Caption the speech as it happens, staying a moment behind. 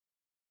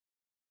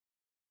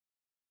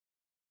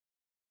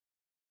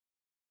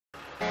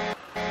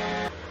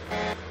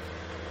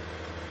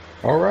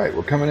Alright,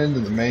 we're coming into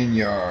the main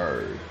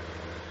yard.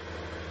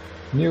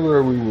 Near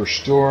where we were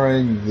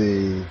storing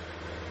the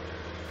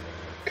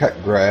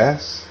cut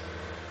grass.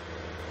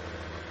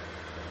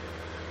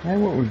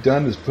 And what we've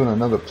done is put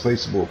another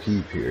placeable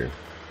heap here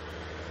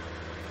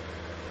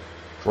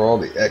for all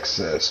the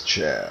excess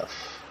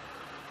chaff.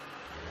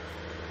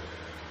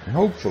 And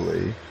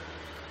hopefully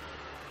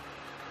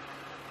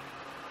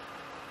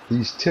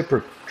these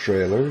tipper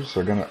trailers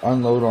are going to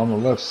unload on the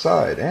left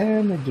side,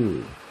 and they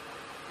do.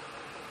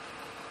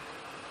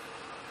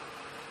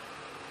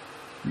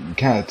 You can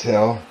kind of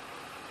tell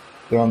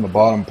they're on the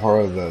bottom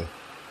part of the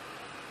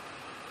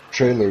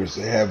trailers.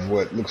 They have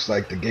what looks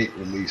like the gate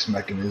release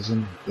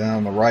mechanism. Down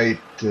on the right,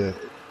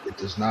 it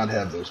does not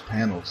have those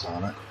panels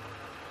on it.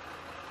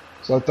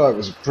 So I thought it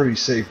was a pretty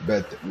safe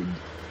bet that we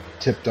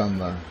tipped on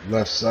the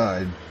left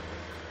side.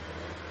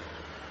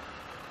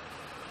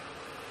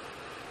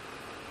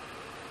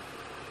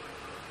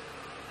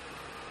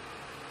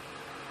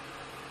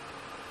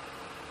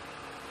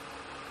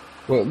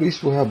 Well, at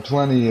least we'll have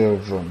plenty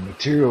of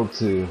material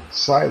to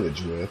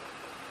silage with.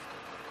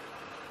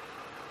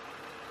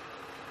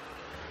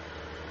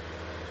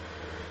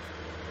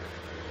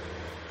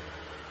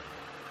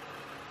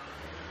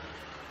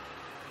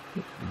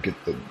 Get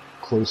the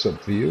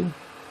close-up view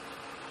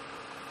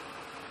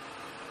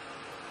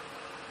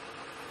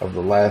of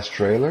the last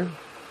trailer.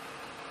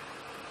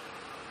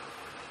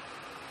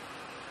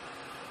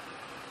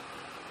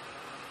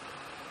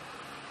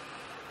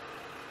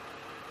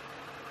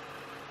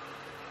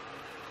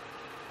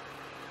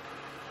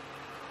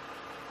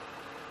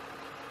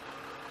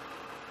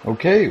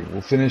 Okay,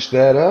 we'll finish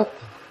that up.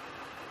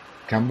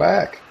 Come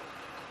back.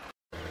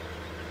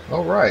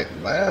 Alright,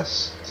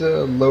 last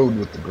load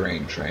with the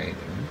grain train.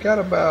 We got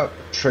about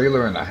a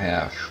trailer and a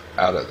half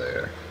out of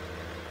there.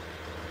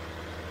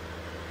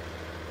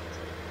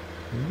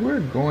 We're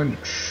going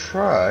to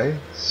try,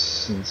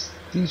 since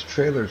these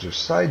trailers are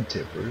side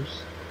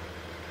tippers,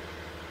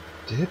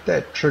 to hit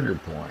that trigger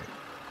point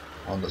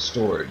on the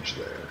storage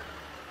there.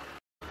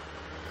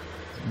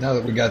 Now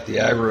that we got the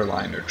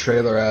AgriLiner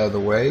trailer out of the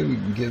way, we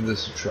can give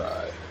this a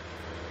try.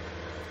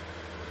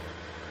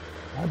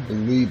 I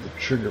believe the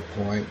trigger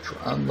point for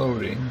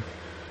unloading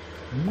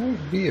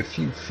might be a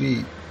few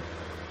feet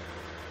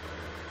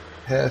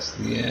past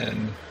the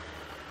end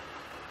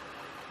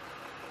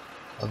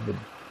of the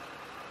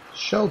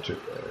shelter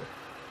there.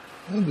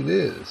 And it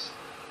is.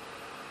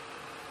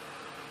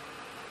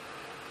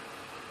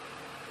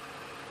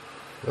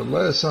 They'll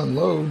let us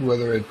unload.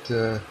 Whether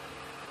it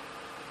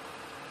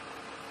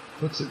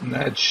puts it in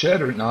that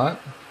shed or not,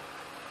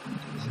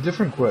 it's a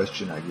different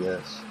question, I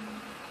guess.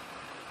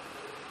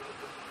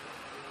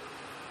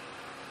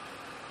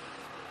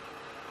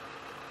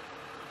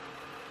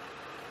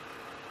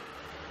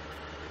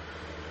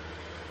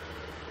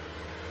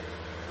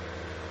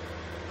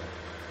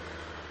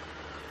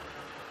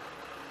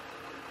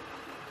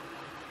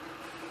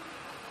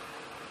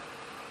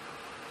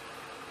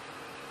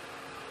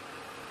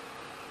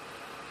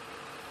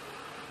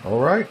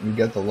 Alright, we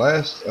got the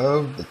last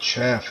of the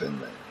chaff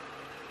in there.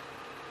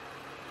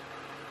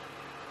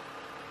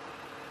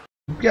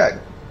 We've got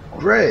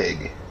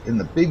Greg in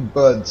the Big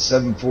Bud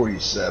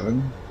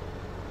 747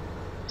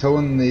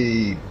 towing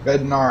the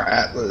Bednar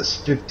Atlas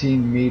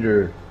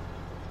 15-meter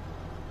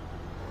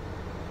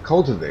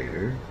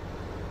cultivator.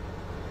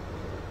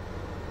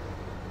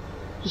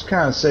 Just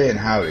kind of saying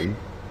howdy.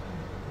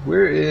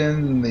 We're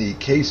in the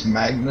Case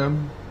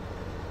Magnum.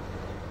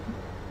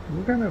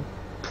 We're going to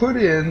put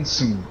in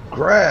some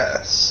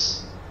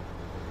grass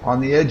on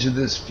the edge of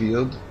this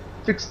field.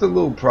 Fix the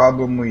little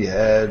problem we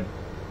had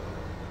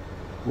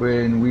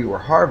when we were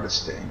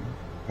harvesting,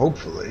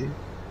 hopefully.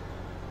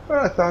 But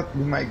I thought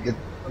we might get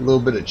a little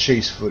bit of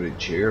chase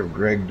footage here of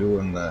Greg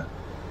doing the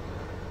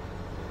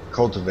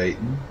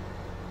cultivating.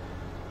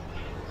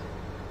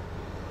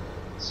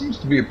 Seems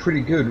to be a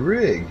pretty good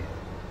rig.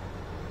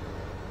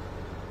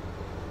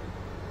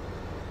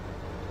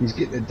 He's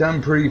getting it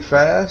done pretty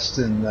fast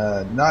and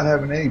not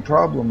having any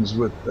problems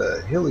with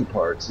the hilly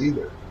parts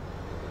either.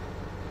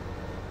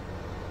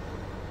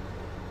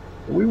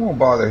 But we won't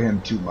bother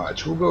him too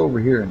much. We'll go over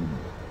here and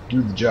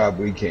do the job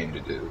we came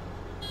to do.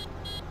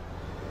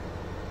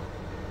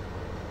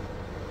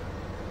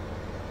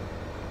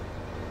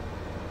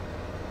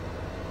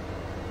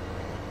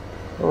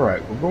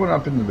 Alright, we're going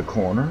up into the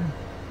corner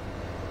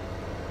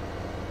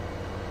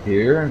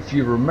here. And if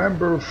you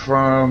remember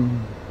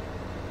from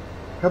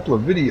a couple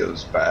of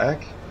videos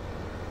back,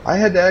 I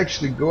had to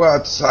actually go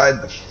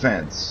outside the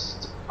fence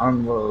to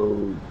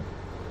unload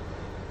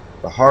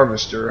the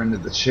harvester into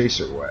the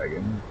chaser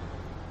wagon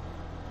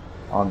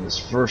on this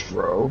first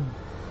row.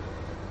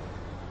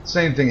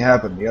 Same thing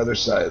happened the other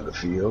side of the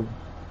field.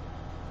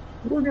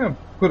 We're going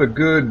to put a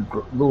good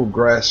little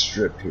grass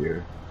strip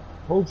here.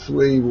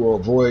 Hopefully we'll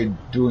avoid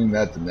doing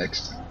that the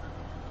next time.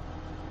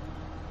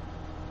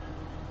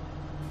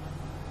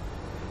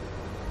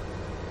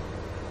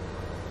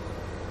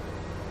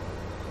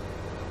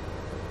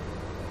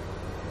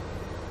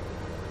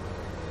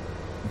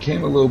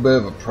 Became a little bit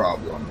of a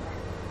problem.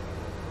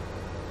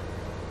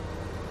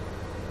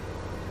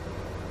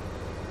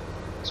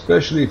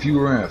 Especially if you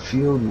were in a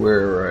field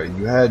where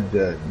you had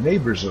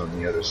neighbors on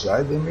the other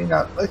side, they may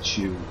not let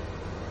you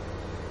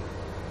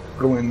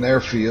go in their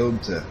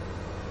field to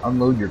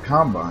unload your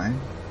combine.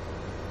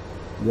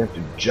 You have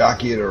to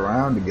jockey it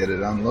around to get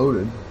it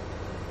unloaded.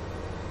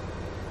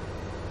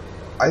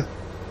 I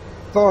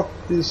thought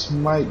this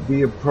might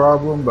be a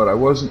problem, but I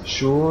wasn't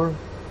sure.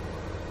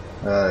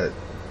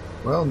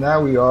 Well,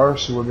 now we are,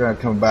 so we're going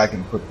to come back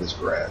and put this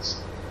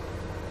grass.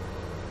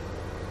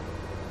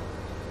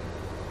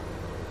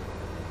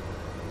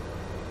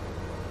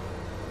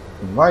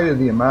 In light of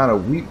the amount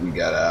of wheat we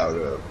got out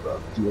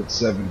of field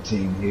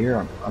 17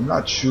 here, I'm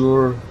not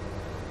sure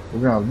we're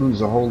going to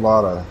lose a whole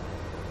lot of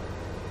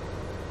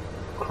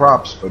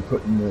crops by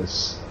putting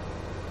this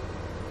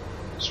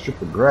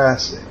strip of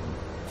grass in.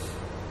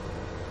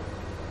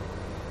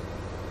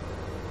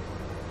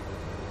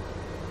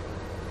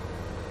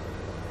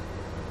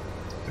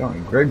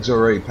 And Greg's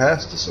already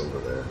passed us over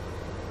there.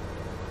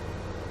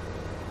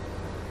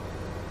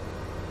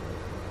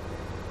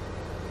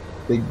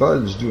 Big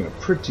Bud's doing a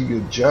pretty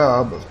good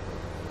job of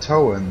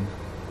towing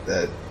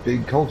that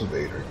big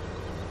cultivator.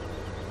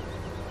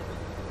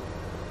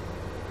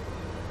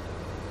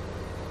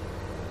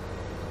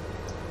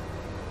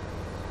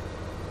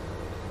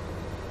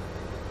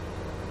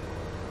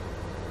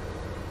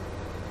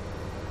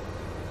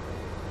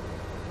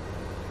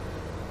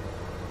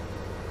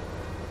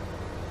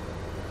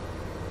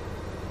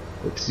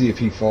 Let's see if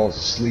he falls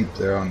asleep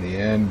there on the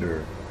end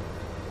or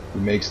he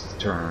makes the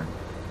turn.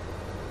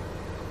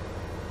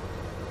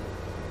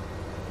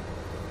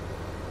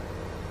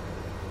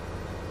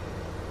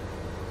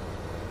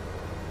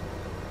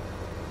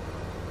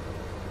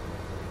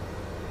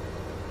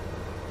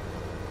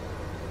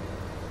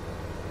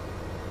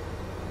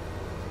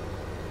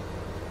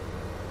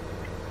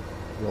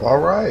 Well, all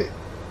right.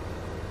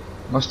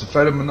 Must have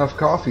fed him enough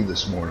coffee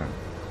this morning.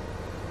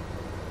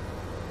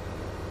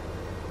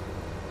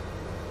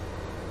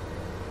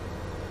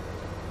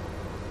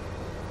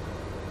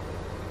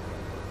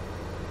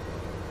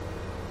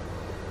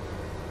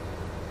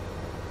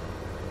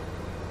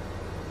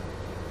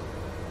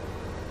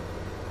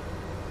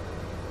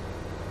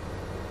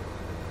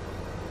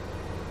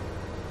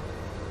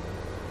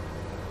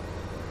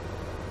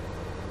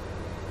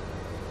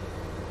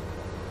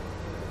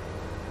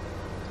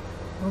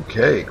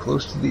 Okay,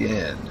 close to the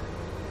end.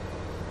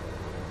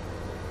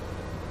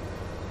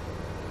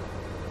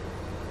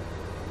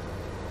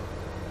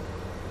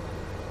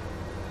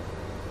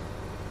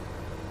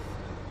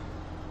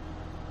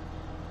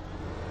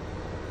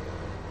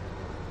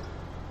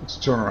 Let's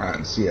turn around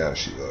and see how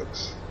she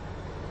looks.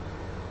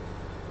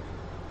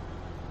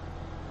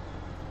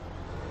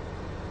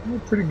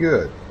 Pretty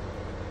good.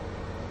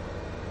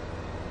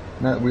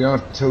 Now that we don't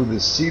have to tow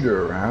this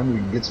cedar around, we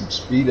can get some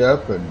speed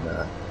up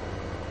and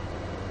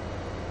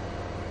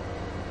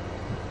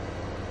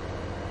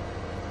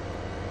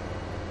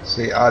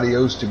say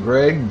adios to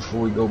Greg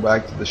before we go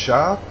back to the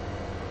shop.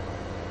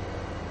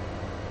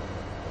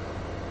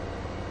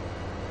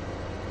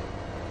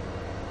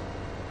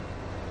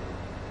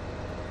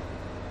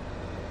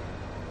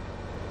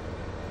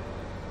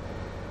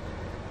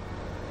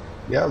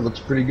 Yeah, it looks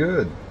pretty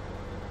good.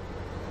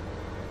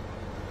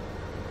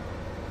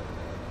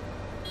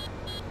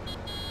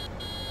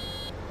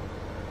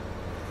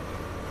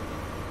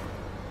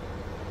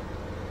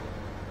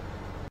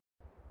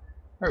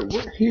 Alright,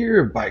 we're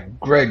here by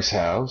Greg's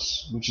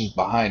house, which is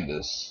behind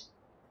us.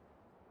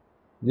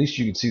 At least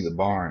you can see the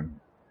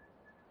barn.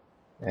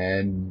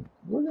 And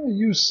we're going to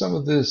use some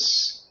of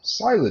this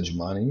silage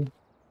money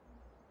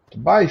to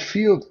buy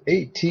field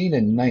 18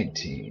 and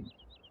 19,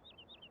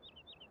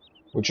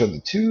 which are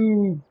the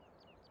two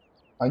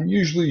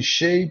unusually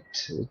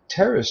shaped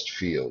terraced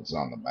fields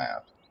on the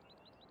map.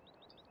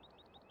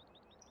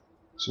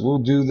 So we'll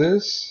do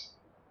this.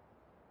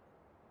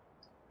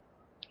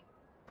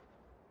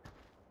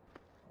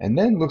 And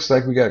then looks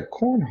like we got a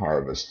corn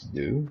harvest to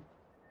do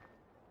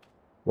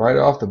right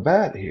off the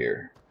bat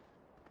here.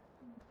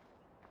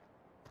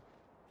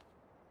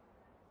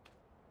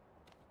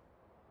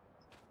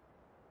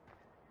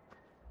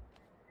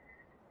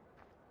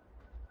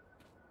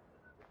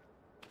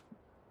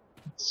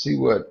 Let's see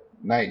what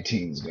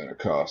 19 is going to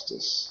cost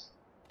us.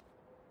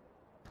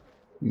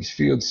 These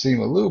fields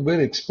seem a little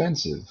bit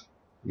expensive.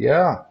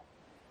 Yeah.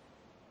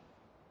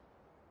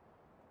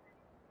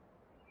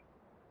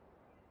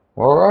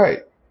 All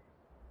right.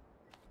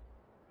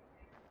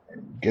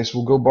 Guess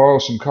we'll go borrow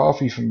some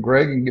coffee from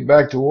Greg and get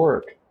back to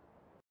work.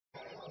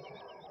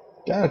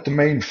 Down at the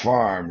main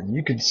farm,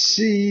 you can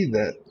see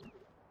that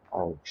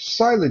our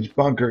silage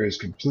bunker is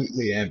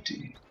completely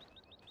empty.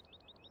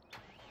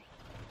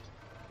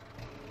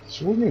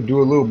 So we're going to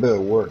do a little bit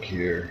of work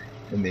here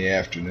in the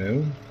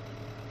afternoon.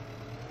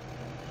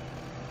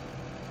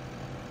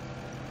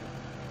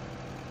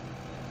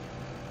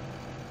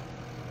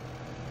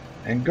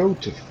 And go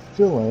to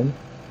fill in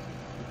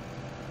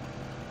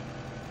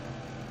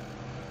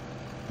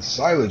the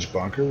silage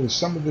bunker with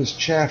some of this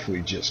chaff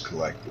we just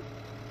collected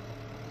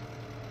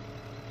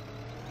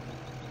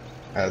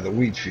out of the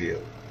wheat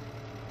field.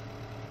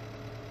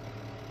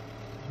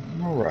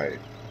 Alright.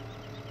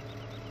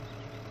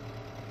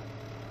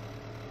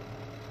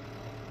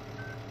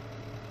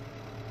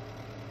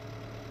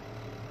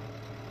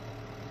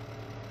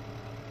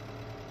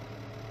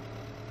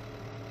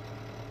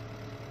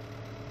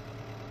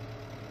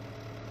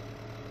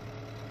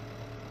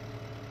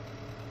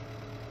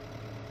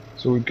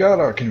 So we've got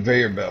our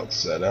conveyor belt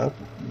set up.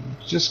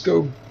 Just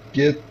go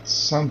get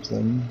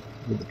something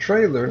with a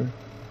trailer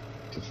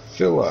to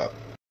fill up.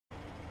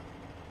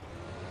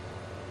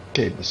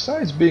 Okay,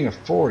 besides being a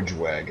forage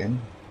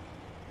wagon,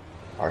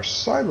 our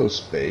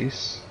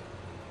silospace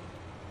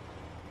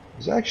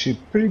is actually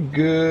a pretty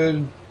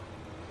good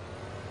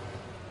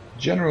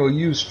general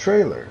use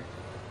trailer.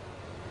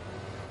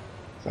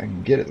 If I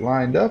can get it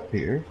lined up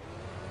here,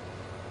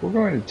 we're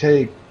going to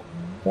take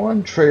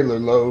one trailer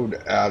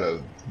load out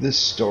of this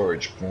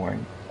storage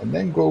point and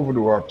then go over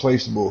to our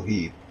placeable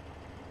heap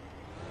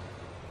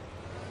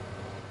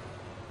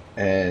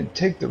and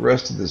take the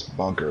rest of this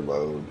bunker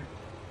load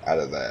out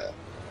of that.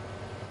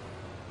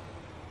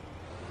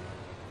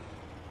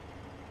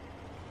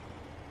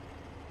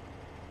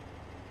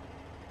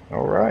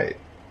 Alright.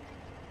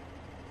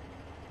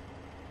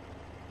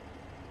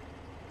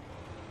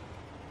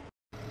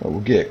 We'll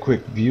get a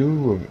quick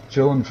view of it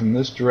filling from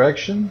this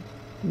direction.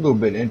 A little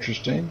bit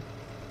interesting.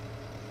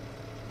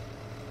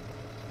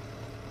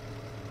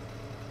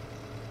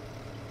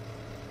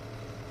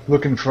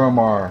 Looking from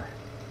our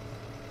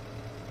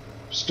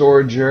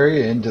storage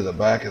area into the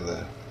back of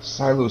the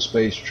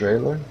silospace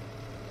trailer.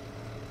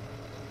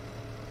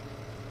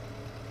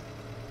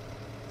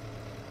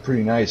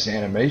 Pretty nice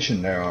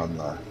animation there on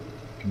the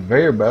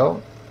conveyor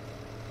belt.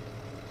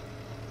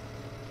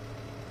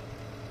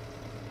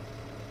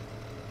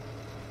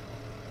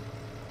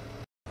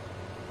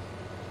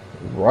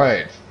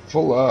 Right,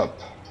 full up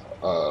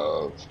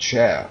of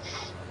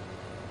chaff.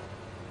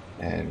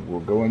 And we'll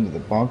go into the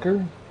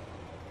bunker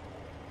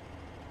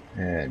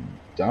and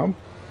dump.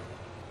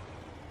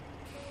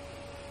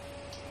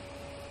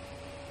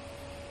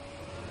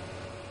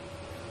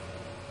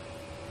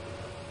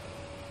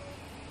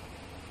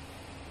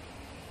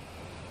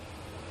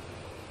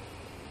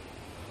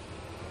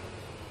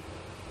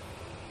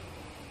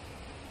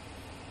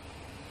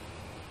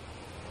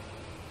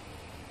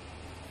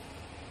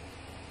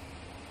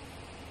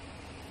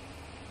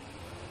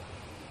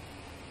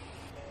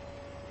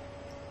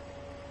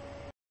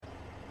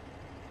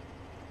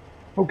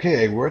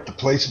 Okay, we're at the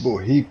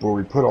placeable heap where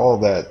we put all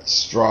that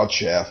straw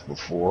chaff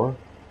before.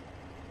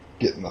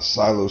 Getting the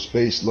silo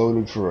space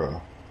loaded for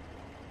a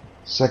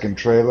second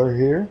trailer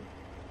here.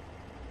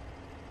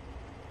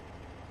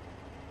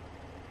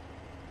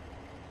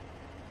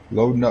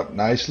 Loading up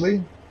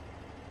nicely.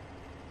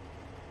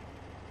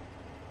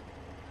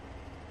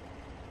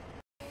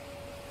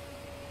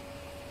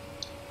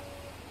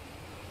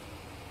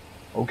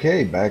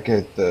 Okay, back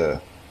at the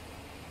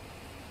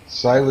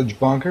silage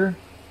bunker.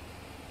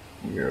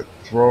 We are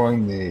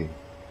throwing the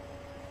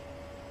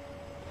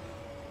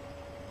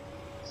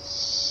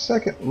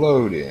second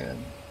load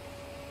in.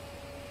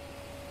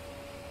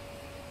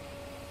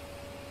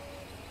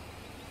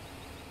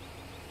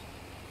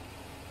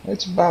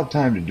 It's about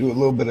time to do a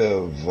little bit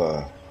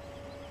of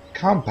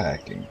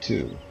compacting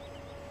too.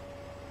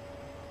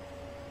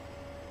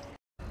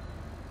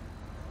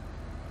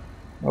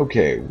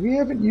 Okay, we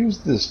haven't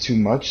used this too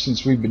much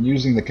since we've been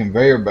using the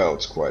conveyor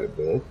belts quite a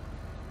bit.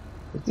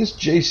 But this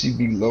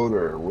JCB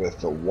loader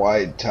with the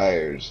wide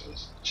tires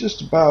is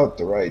just about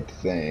the right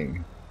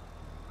thing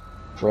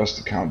for us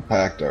to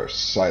compact our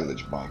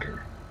silage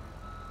bunker,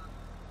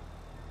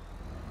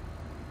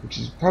 which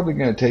is probably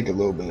going to take a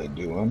little bit of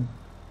doing.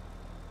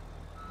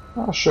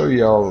 I'll show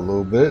you all a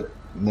little bit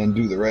and then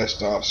do the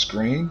rest off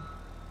screen.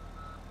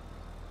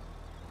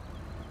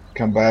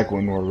 Come back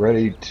when we're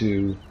ready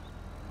to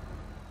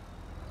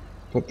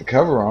put the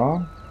cover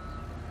on.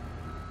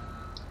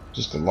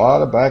 Just a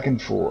lot of back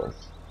and forth.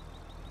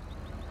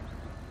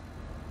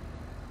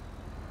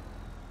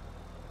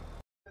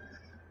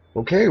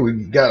 Okay,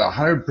 we've got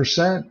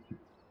 100%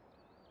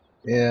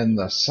 in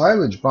the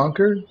silage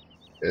bunker.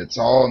 It's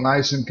all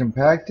nice and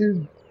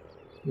compacted.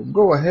 We'll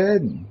go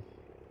ahead and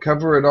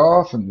cover it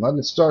off and let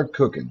it start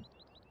cooking.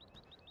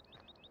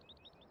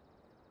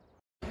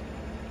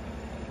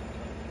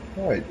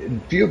 Alright,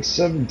 in field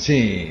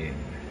 17,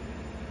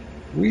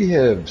 we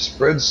have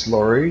spread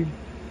slurry,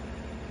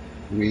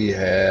 we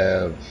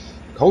have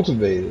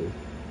cultivated,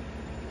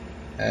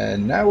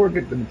 and now we're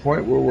getting to the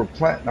point where we're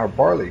planting our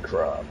barley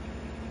crop.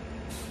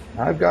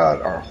 I've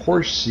got our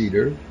Horsch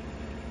seeder,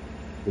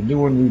 the new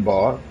one we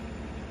bought,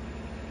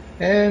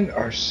 and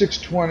our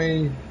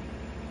 620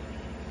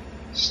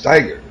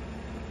 Steiger.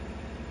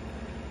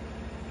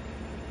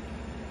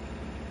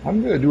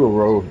 I'm going to do a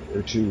row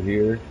or two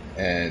here,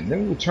 and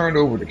then we'll turn it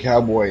over to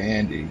Cowboy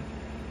Andy,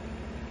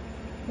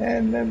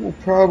 and then we'll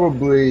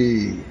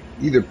probably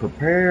either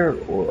prepare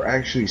or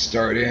actually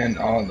start in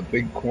on the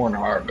big corn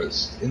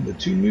harvest in the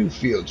two new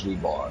fields we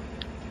bought.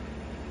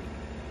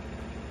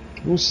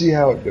 We'll see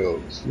how it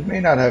goes. We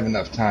may not have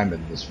enough time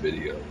in this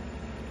video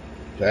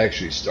to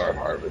actually start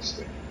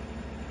harvesting.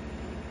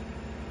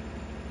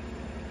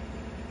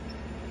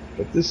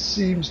 But this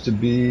seems to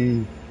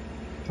be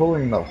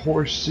pulling the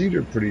Horsch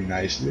cedar pretty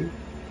nicely.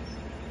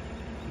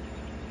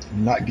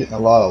 I'm not getting a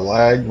lot of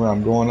lag when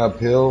I'm going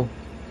uphill.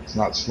 It's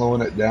not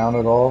slowing it down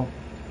at all.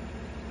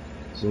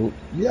 So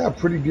yeah,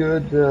 pretty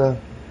good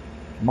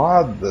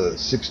mod, the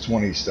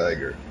 620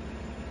 Steiger.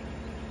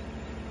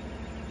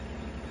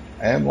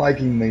 I am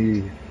liking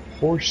the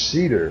Horsch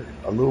cedar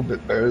a little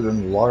bit better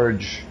than the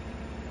large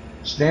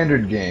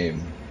standard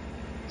game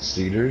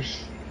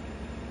cedars.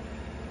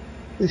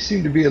 They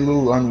seem to be a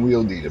little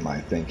unwieldy to my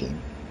thinking.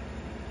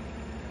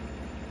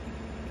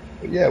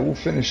 But yeah, we'll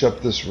finish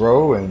up this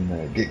row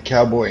and get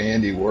Cowboy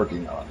Andy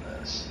working on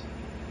this.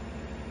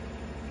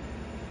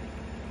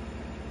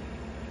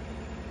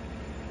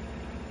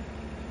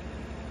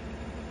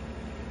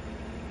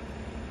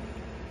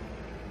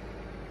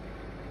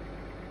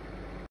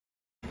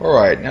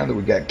 Alright, now that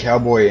we got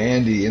Cowboy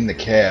Andy in the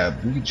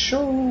cab, we can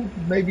show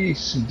maybe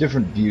some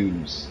different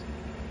views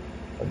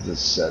of this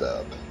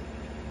setup.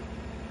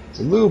 It's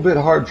a little bit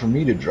hard for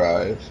me to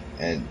drive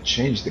and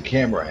change the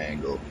camera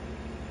angle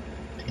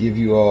to give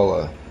you all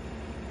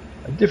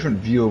a different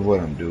view of what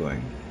I'm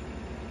doing.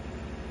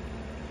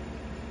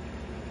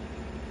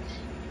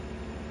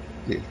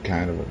 Get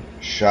kind of a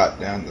shot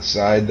down the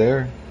side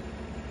there.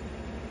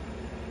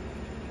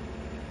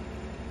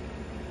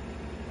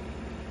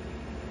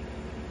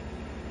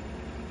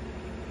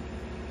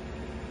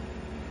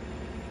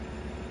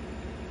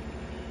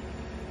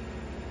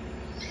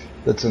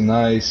 That's a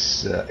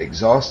nice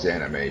exhaust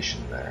animation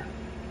there.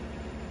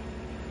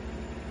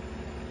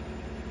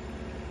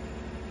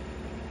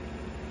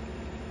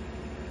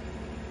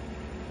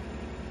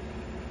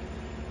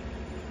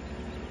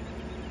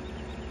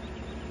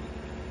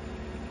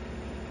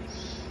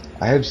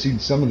 I have seen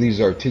some of these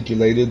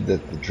articulated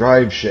that the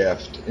drive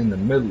shaft in the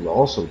middle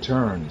also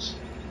turns.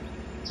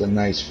 It's a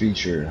nice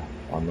feature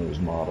on those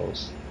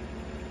models.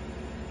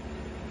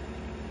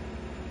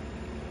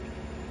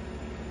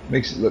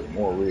 Makes it look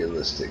more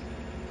realistic.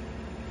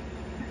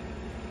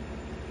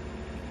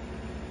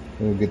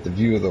 We'll get the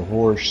view of the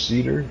Horsch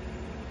cedar.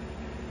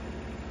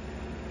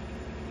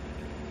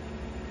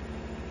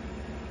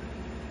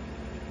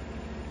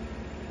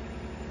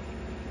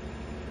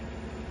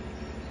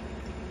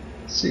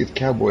 Let's see if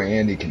Cowboy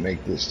Andy can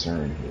make this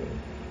turn here.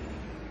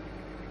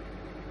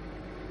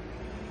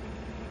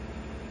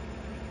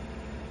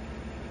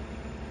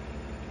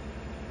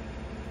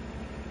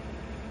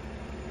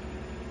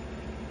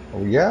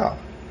 Oh yeah.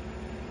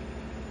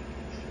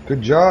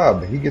 Good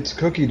job. He gets a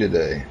cookie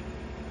today.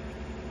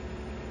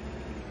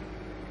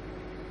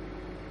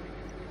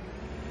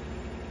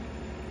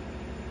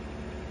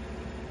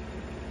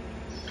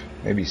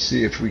 Maybe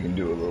see if we can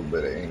do a little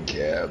bit of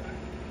in-cab.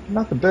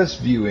 Not the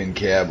best view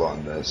in-cab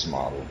on this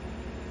model.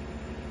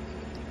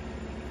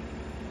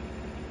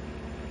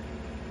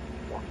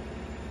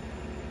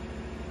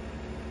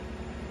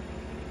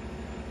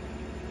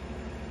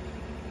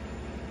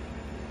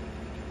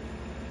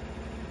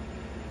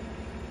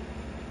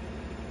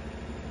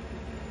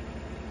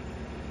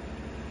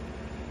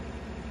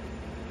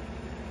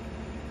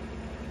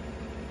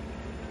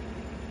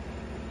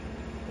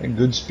 And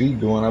good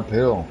speed going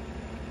uphill.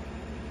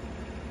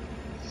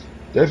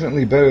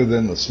 Definitely better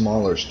than the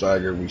smaller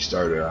Steiger we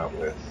started out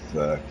with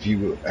a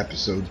few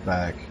episodes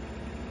back.